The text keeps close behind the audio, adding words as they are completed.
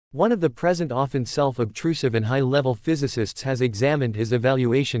One of the present often self-obtrusive and high-level physicists has examined his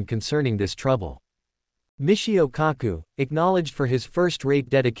evaluation concerning this trouble. Michio Kaku, acknowledged for his first-rate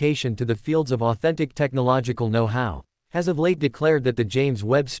dedication to the fields of authentic technological know-how, has of late declared that the James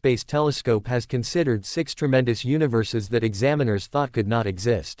Webb Space Telescope has considered 6 tremendous universes that examiners thought could not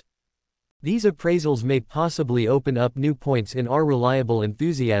exist. These appraisals may possibly open up new points in our reliable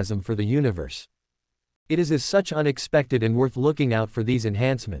enthusiasm for the universe. It is as such unexpected and worth looking out for these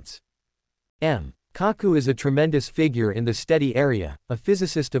enhancements. M. Kaku is a tremendous figure in the STEDY area, a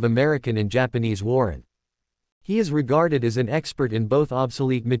physicist of American and Japanese warrant. He is regarded as an expert in both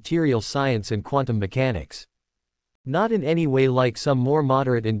obsolete material science and quantum mechanics. Not in any way like some more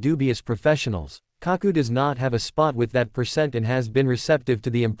moderate and dubious professionals, Kaku does not have a spot with that percent and has been receptive to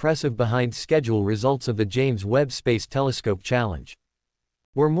the impressive behind-schedule results of the James Webb Space Telescope challenge.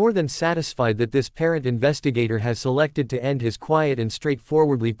 We're more than satisfied that this parent investigator has selected to end his quiet and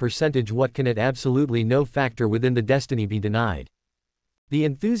straightforwardly percentage what can at absolutely no factor within the destiny be denied. The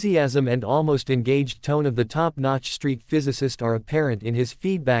enthusiasm and almost engaged tone of the top-notch street physicist are apparent in his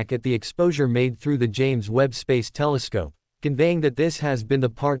feedback at the exposure made through the James Webb Space Telescope, conveying that this has been the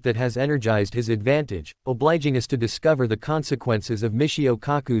part that has energized his advantage, obliging us to discover the consequences of Michio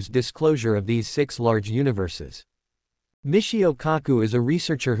Kaku's disclosure of these 6 large universes. Michio Kaku is a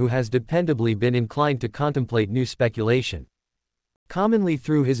researcher who has dependably been inclined to contemplate new speculation. Commonly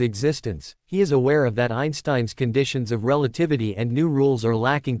through his existence, he is aware of that Einstein's conditions of relativity and new rules are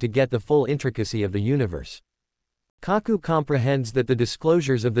lacking to get the full intricacy of the universe. Kaku comprehends that the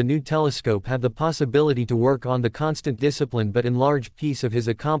disclosures of the new telescope have the possibility to work on the constant discipline, but in large piece of his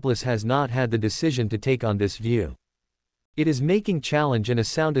accomplice has not had the decision to take on this view. It is making challenge and a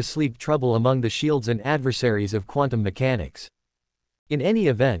sound asleep trouble among the shields and adversaries of quantum mechanics. In any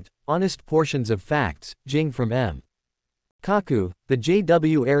event, honest portions of facts, Jing from M. Kaku, the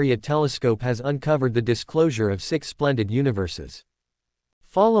JW Area Telescope has uncovered the disclosure of 6 splendid universes.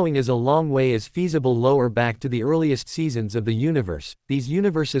 Following as a long way as feasible lower back to the earliest seasons of the universe, these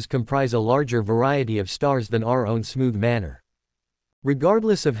universes comprise a larger variety of stars than our own smooth manner.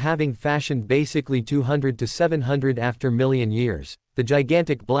 Regardless of having fashioned basically 200 to 700 after million years, the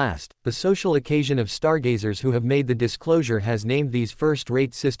gigantic blast, the social occasion of stargazers who have made the disclosure has named these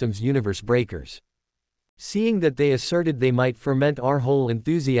first-rate systems universe breakers. Seeing that they asserted they might ferment our whole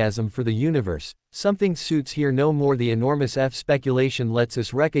enthusiasm for the universe, something suits here no more the enormous speculation lets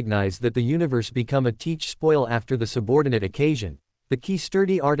us recognize that the universe become a teach spoil after the subordinate occasion. The key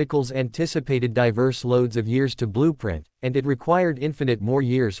sturdy articles anticipated diverse loads of years to blueprint, and it required infinite more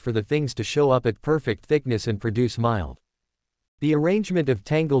years for the things to show up at perfect thickness and produce mild. The arrangement of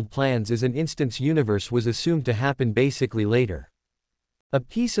tangled plans as an instance universe was assumed to happen basically later. A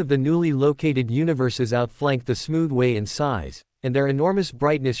piece of the newly located universes outflanked the smooth way in size, and their enormous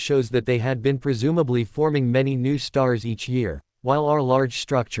brightness shows that they had been presumably forming many new stars each year, while our large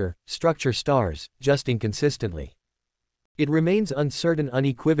structure stars, just inconsistently. It remains uncertain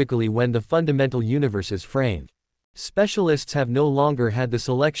unequivocally when the fundamental universe is framed. Specialists have no longer had the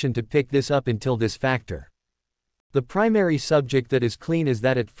selection to pick this up until this factor. The primary subject that is clean is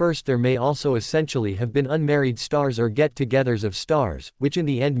that at first there may also essentially have been unmarried stars or get-togethers of stars, which in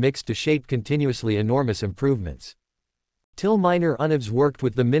the end mixed to shape continuously enormous improvements. Till minor univs worked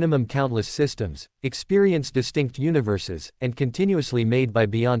with the minimum countless systems, experienced distinct universes, and continuously made by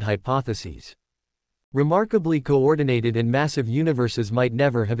beyond hypotheses. Remarkably coordinated and massive universes might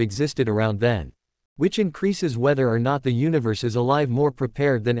never have existed around then. Which increases whether or not the universe is alive more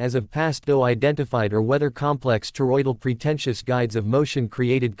prepared than as of past though identified, or whether complex toroidal pretentious guides of motion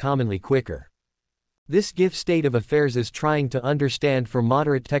created commonly quicker. This given state of affairs is trying to understand for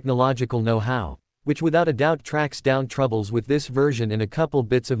moderate technological know-how, which without a doubt tracks down troubles with this version and a couple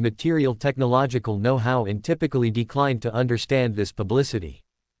bits of material technological know-how and typically declined to understand this publicity.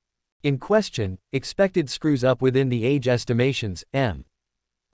 In question, expected screws up within the age estimations. M.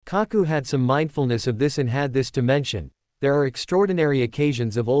 Kaku had some mindfulness of this and had this to mention: there are extraordinary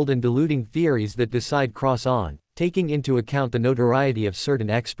occasions of old and deluding theories that decide cross on, taking into account the notoriety of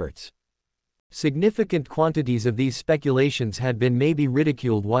certain experts. Significant quantities of these speculations had been maybe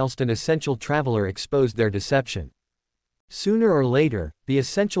ridiculed whilst an essential traveler exposed their deception. Sooner or later, the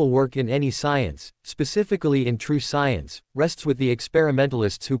essential work in any science, specifically in true science, rests with the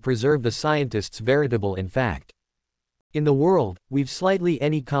experimentalists who preserve the scientists veritable in fact. In the world, we've slightly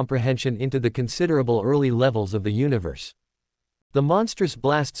any comprehension into the considerable early levels of the universe. The monstrous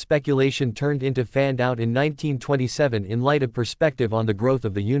blast speculation turned into fanned out in 1927 in light of perspective on the growth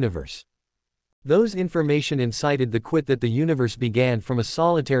of the universe. Those information incited the quit that the universe began from a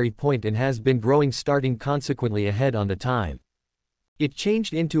solitary point and has been growing starting consequently ahead on the time. It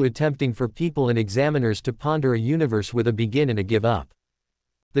changed into attempting for people and examiners to ponder a universe with a begin and a give up.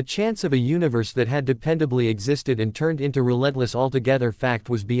 The chance of a universe that had dependably existed and turned into relentless altogether fact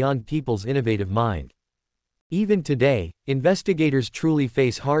was beyond people's innovative mind. Even today, investigators truly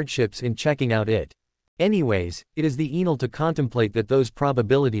face hardships in checking out it. Anyways, it is the enal to contemplate that those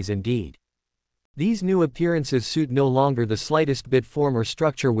probabilities indeed. These new appearances suit no longer the slightest bit form or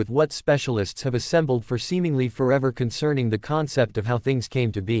structure with what specialists have assembled for seemingly forever concerning the concept of how things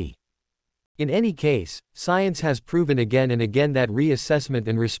came to be. In any case, science has proven again and again that reassessment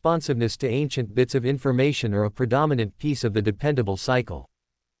and responsiveness to ancient bits of information are a predominant piece of the dependable cycle.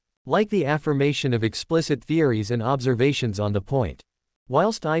 Like the affirmation of explicit theories and observations on the point.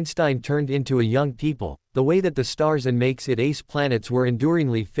 Whilst Einstein turned into a young people, the way that the stars and makes it ace planets were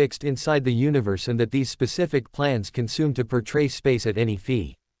enduringly fixed inside the universe and that these specific plans consumed to portray space at any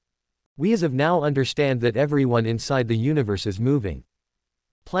fee. We as of now understand that everyone inside the universe is moving.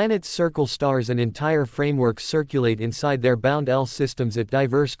 Planets circle stars and entire frameworks circulate inside their bound L systems at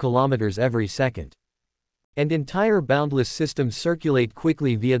diverse kilometers every second. And entire boundless systems circulate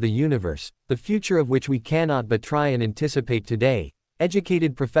quickly via the universe, the future of which we cannot but try and anticipate today.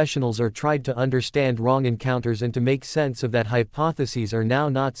 Educated professionals are tried to understand wrong encounters and to make sense of that hypotheses are now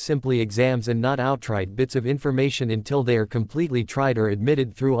not simply exams and not outright bits of information until they are completely tried or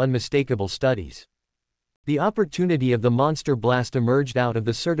admitted through unmistakable studies. The opportunity of the monster blast emerged out of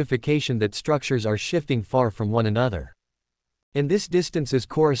the certification that structures are shifting far from one another. And this distance is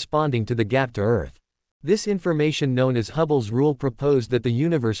corresponding to the gap to Earth. This information known as Hubble's rule proposed that the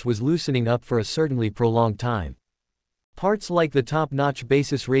universe was loosening up for a certainly prolonged time. Parts like the top-notch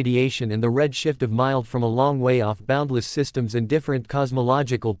basis radiation and the red shift of mild from a long way off boundless systems and different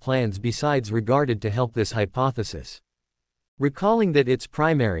cosmological plans besides regarded to help this hypothesis. Recalling that its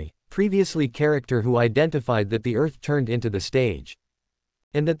previously character who identified that the Earth turned into the stage.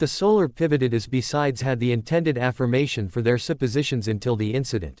 And that the solar pivoted as besides had the intended affirmation for their suppositions until the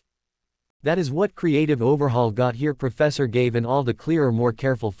incident. That is what creative overhaul got here. Professor gave an all the clearer more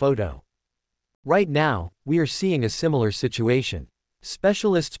careful photo. Right now, we are seeing a similar situation.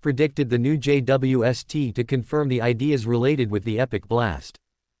 Specialists predicted the new JWST to confirm the ideas related with the epic blast.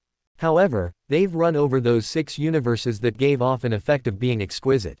 However, they've run over those 6 universes that gave off an effect of being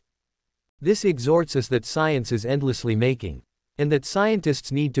exquisite. This exhorts us that science is endlessly making, and that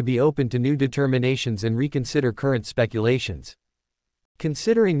scientists need to be open to new determinations and reconsider current speculations.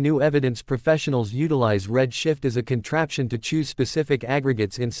 Considering new evidence, professionals utilize redshift as a contraption to choose specific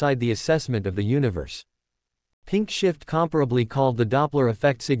aggregates inside the assessment of the universe. Pink shift, comparably called the Doppler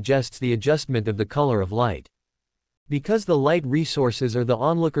effect, suggests the adjustment of the color of light. Because the light resources or the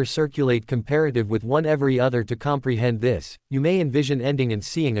onlooker circulate comparative with one every other to comprehend this, you may envision ending and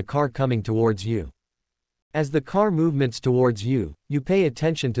seeing a car coming towards you. As the car movements towards you, you pay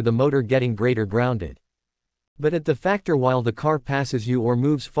attention to the motor getting greater grounded. But at the factor while the car passes you or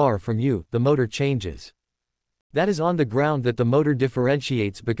moves far from you, the motor changes. That is on the ground that the motor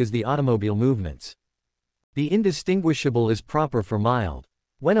differentiates because the automobile movements. The indistinguishable is proper for mild.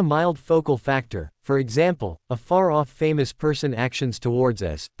 When a mild focal factor, for example, a far-off famous person actions towards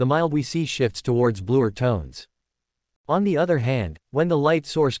us, the mild we see shifts towards bluer tones. On the other hand, when the light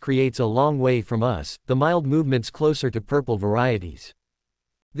source creates a long way from us, the mild movements closer to purple varieties.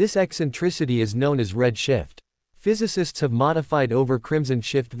 This eccentricity is known as red shift. Physicists have modified over crimson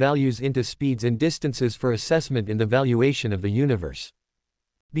shift values into speeds and distances for assessment in the valuation of the universe.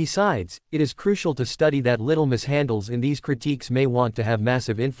 Besides, it is crucial to study that little mishandles in these critiques may want to have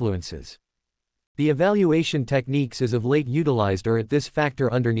massive influences. The evaluation techniques as of late utilized are at this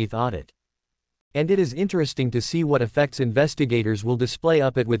factor underneath audit. And it is interesting to see what effects investigators will display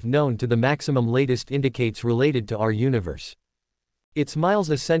up at with known to the maximum latest indicates related to our universe. It's miles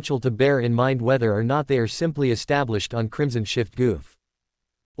essential to bear in mind whether or not they are simply established on crimson shift goof.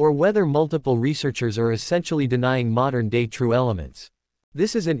 Or whether multiple researchers are essentially denying modern-day true elements.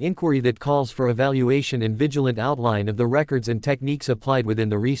 This is an inquiry that calls for evaluation and vigilant outline of the records and techniques applied within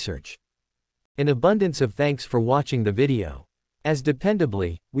the research. An abundance of thanks for watching the video. As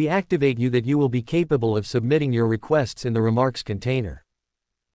dependably, we activate you that you will be capable of submitting your requests in the remarks container.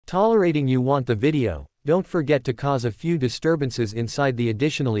 Tolerating you want the video, don't forget to cause a few disturbances inside the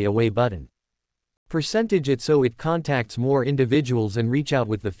additionally away button. Percentage it so it contacts more individuals and reach out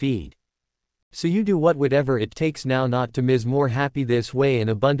with the feed. So you do whatever it takes now not to miss more. Happy this way. An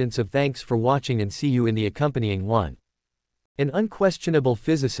abundance of thanks for watching and see you in the accompanying one. An unquestionable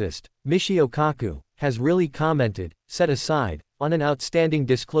physicist, Michio Kaku, has really commented, set aside, on an outstanding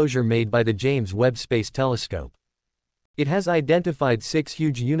disclosure made by the James Webb Space Telescope. It has identified 6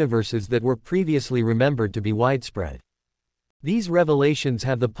 huge universes that were previously remembered to be widespread. These revelations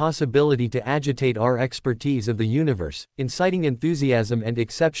have the possibility to agitate our expertise of the universe, inciting enthusiasm and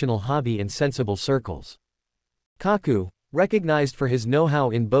exceptional hobby in sensible circles. Kaku, recognized for his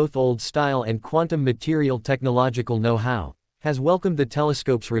know-how in both old-style and quantum material technological know-how, has welcomed the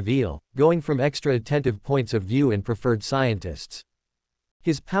telescope's reveal, going from extra-attentive points of view and preferred scientists.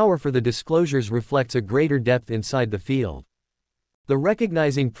 His power for the disclosures reflects a greater depth inside the field. The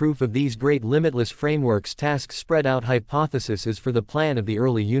recognizing proof of these great limitless frameworks tasks spread out hypothesis is for the plan of the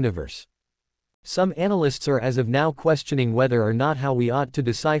early universe. Some analysts are as of now questioning whether or not how we ought to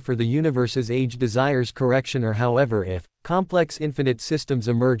decipher the universe's age desires correction or however if complex infinite systems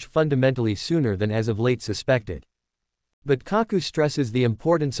emerge fundamentally sooner than as of late suspected. But Kaku stresses the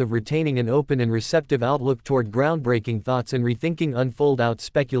importance of retaining an open and receptive outlook toward groundbreaking thoughts and rethinking unfold-out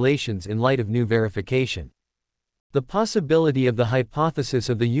speculations in light of new verification. The possibility of the hypothesis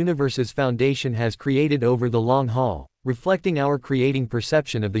of the universe's foundation has created over the long haul, reflecting our creating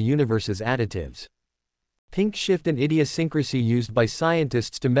perception of the universe's additives. Pink shift and idiosyncrasy used by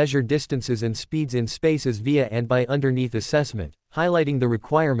scientists to measure distances and speeds in space is via and by underneath assessment, highlighting the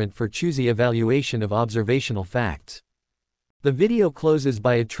requirement for choosy evaluation of observational facts. The video closes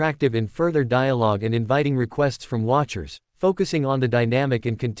by attractive and further dialogue and inviting requests from watchers, focusing on the dynamic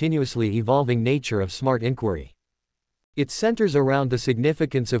and continuously evolving nature of smart inquiry. It centers around the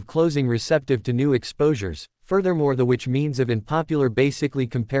significance of closing receptive to new exposures, furthermore the which means of in popular basically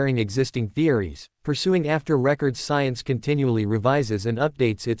comparing existing theories, pursuing after records science continually revises and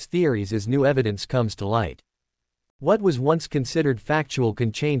updates its theories as new evidence comes to light. What was once considered factual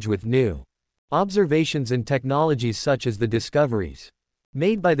can change with new observations and technologies such as the discoveries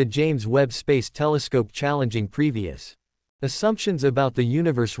made by the James Webb Space Telescope challenging previous assumptions about the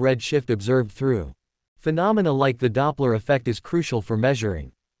universe. Redshift observed through phenomena like the Doppler effect is crucial for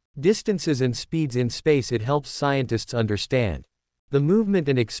measuring distances and speeds in space. It helps scientists understand the movement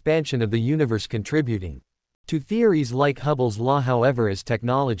and expansion of the universe, contributing to theories like Hubble's law. However, as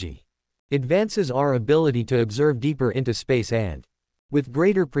technology advances, our ability to observe deeper into space and with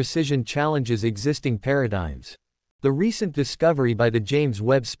greater precision challenges existing paradigms. The recent discovery by the James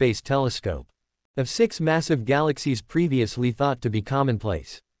Webb Space Telescope of 6 massive galaxies previously thought to be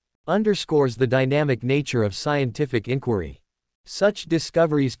commonplace underscores the dynamic nature of scientific inquiry. Such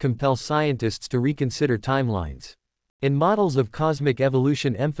discoveries compel scientists to reconsider timelines and models of cosmic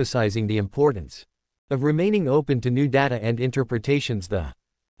evolution, emphasizing the importance of remaining open to new data and interpretations. The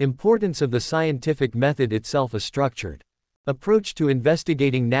importance of the scientific method itself, a structured approach to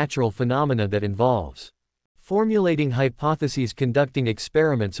investigating natural phenomena that involves formulating hypotheses, conducting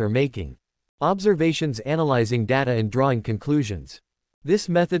experiments, or making observations, analyzing data, and drawing conclusions. This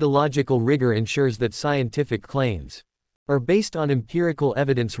methodological rigor ensures that scientific claims are based on empirical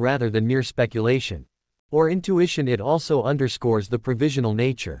evidence rather than mere speculation or intuition. It also underscores the provisional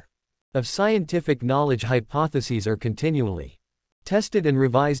nature of scientific knowledge. Hypotheses are continually tested and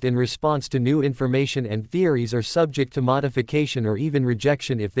revised in response to new information, and theories are subject to modification or even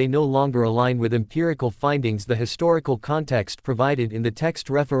rejection if they no longer align with empirical findings. The historical context provided in the text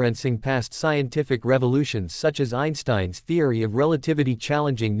referencing past scientific revolutions such as Einstein's theory of relativity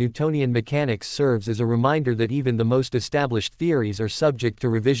challenging Newtonian mechanics serves as a reminder that even the most established theories are subject to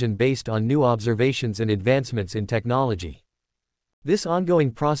revision based on new observations and advancements in technology. This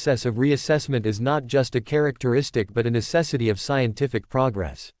ongoing process of reassessment is not just a characteristic but a necessity of scientific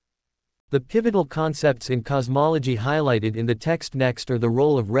progress. The pivotal concepts in cosmology highlighted in the text next are the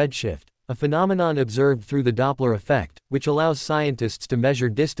role of redshift, a phenomenon observed through the Doppler effect, which allows scientists to measure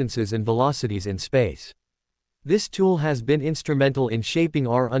distances and velocities in space. This tool has been instrumental in shaping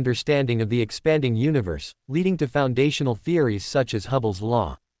our understanding of the expanding universe, leading to foundational theories such as Hubble's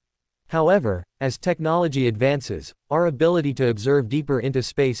law. However, as technology advances, our ability to observe deeper into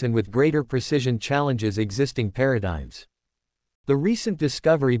space and with greater precision challenges existing paradigms. The recent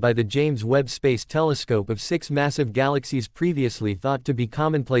discovery by the James Webb Space Telescope of 6 massive galaxies previously thought to be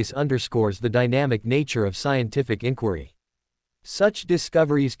commonplace underscores the dynamic nature of scientific inquiry. Such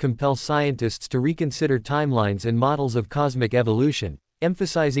discoveries compel scientists to reconsider timelines and models of cosmic evolution,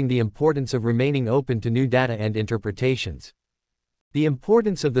 emphasizing the importance of remaining open to new data and interpretations. The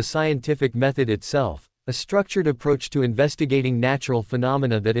importance of the scientific method itself, a structured approach to investigating natural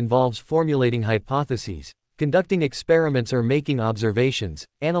phenomena that involves formulating hypotheses, conducting experiments or making observations,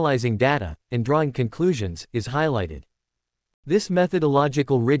 analyzing data, and drawing conclusions, is highlighted. This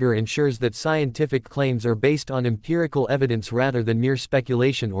methodological rigor ensures that scientific claims are based on empirical evidence rather than mere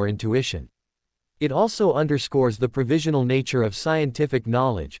speculation or intuition. It also underscores the provisional nature of scientific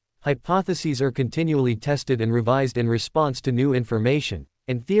knowledge. Hypotheses are continually tested and revised in response to new information,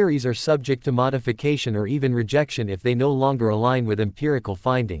 and theories are subject to modification or even rejection if they no longer align with empirical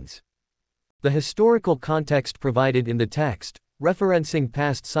findings. The historical context provided in the text, referencing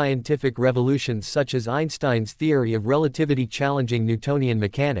past scientific revolutions such as Einstein's theory of relativity challenging Newtonian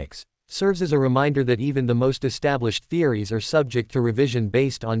mechanics, serves as a reminder that even the most established theories are subject to revision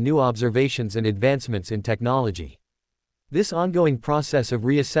based on new observations and advancements in technology. This ongoing process of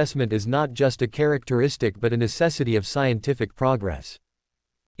reassessment is not just a characteristic but a necessity of scientific progress.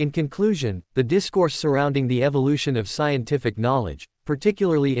 In conclusion, the discourse surrounding the evolution of scientific knowledge,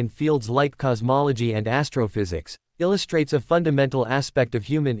 particularly in fields like cosmology and astrophysics, illustrates a fundamental aspect of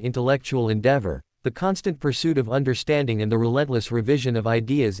human intellectual endeavor, the constant pursuit of understanding and the relentless revision of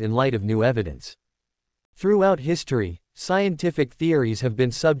ideas in light of new evidence. Throughout history, scientific theories have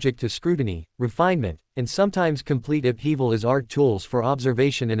been subject to scrutiny, refinement, and sometimes complete upheaval as art tools for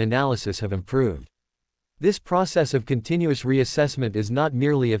observation and analysis have improved. This process of continuous reassessment is not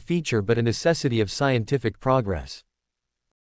merely a feature but a necessity of scientific progress.